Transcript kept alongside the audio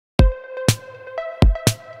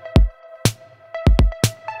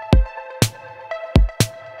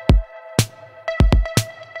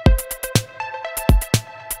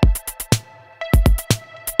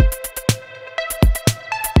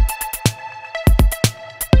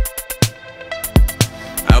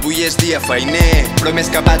Avui és dia feiner, però m'he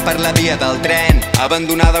escapat per la via del tren,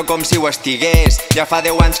 abandonada com si ho estigués. Ja fa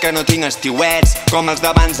 10 anys que no tinc estiuets, com els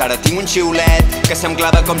d'abans ara tinc un xiulet que se'm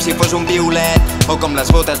clava com si fos un violet, o com les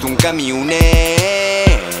botes d'un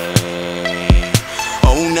camioner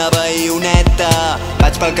o una baioneta.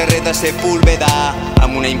 Vaig pel carrer de Sepúlveda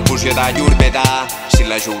amb una infusió d'Ayurveda. Si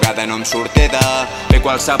la jugada no em sorteda, ve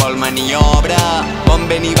qualsevol maniobra. Bon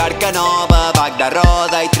vent i barca nova, bac de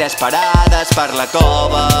roda i 3 parades per la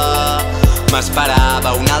cova.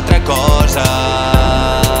 M'esperava una altra cosa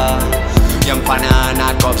i em fan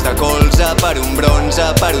anar cops de colze per un bronze,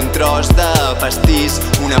 per un tros de pastís,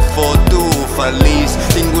 una foto feliç.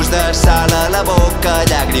 Tinc gust de sal a la boca,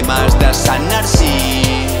 llàgrimes de Sant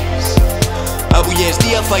Narcís. Avui és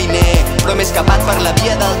dia feiner, però m'he escapat per la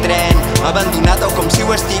via del tren, abandonat o com si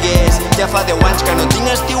ho estigués. Ja fa 10 anys que no tinc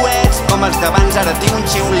estiuets, com els d'abans ara tinc un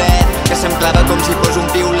xiulet que se'm clava com si fos un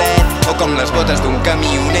violet, o com les botes d'un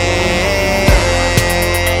camioner.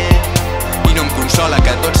 I no em consola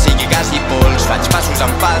que tot sigui gas i pols. Faig passos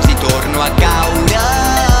en fals i torno a caure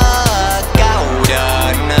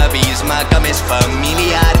en un abisme que m'és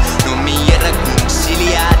familiar. No m'hi he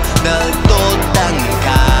reconciliat del tot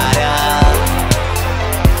encara.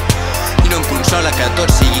 I no em consola que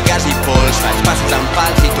tot sigui gas i pols. Faig passos en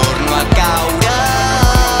fals i torno a caure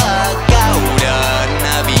en un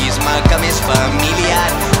abisme que m'és familiar.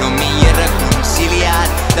 No m'hi he reconciliat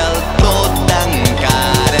del tot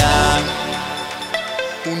encara.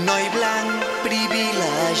 Un noi blanc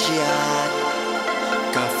privilegiat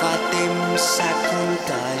que fa temps s'ha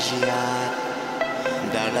contagiat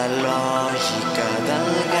de la lògica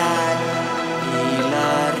del gat i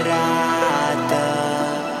la rata.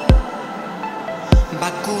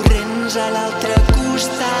 Va corrents a l'altre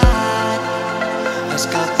costat, a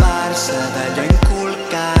escapar-se d'allò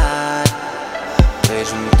inculcat. És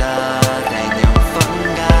un terreny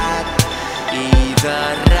enfangat i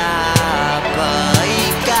derrapa i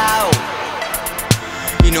cau.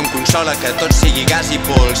 I no em consola que tot sigui gas i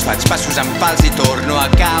pols. Faig passos en fals i torno a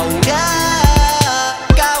caure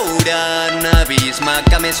en un abisme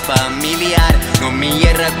que m'és familiar. No m'hi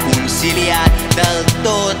he reconciliat del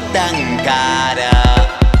tot encara.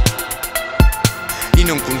 I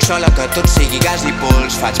no em consola que tot sigui gas i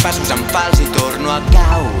pols. Faig passos en fals i torno a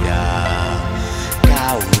caure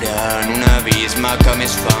en un abisme que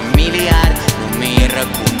m'és familiar. No m'hi he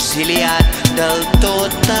reconciliat del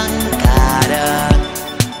tot encara.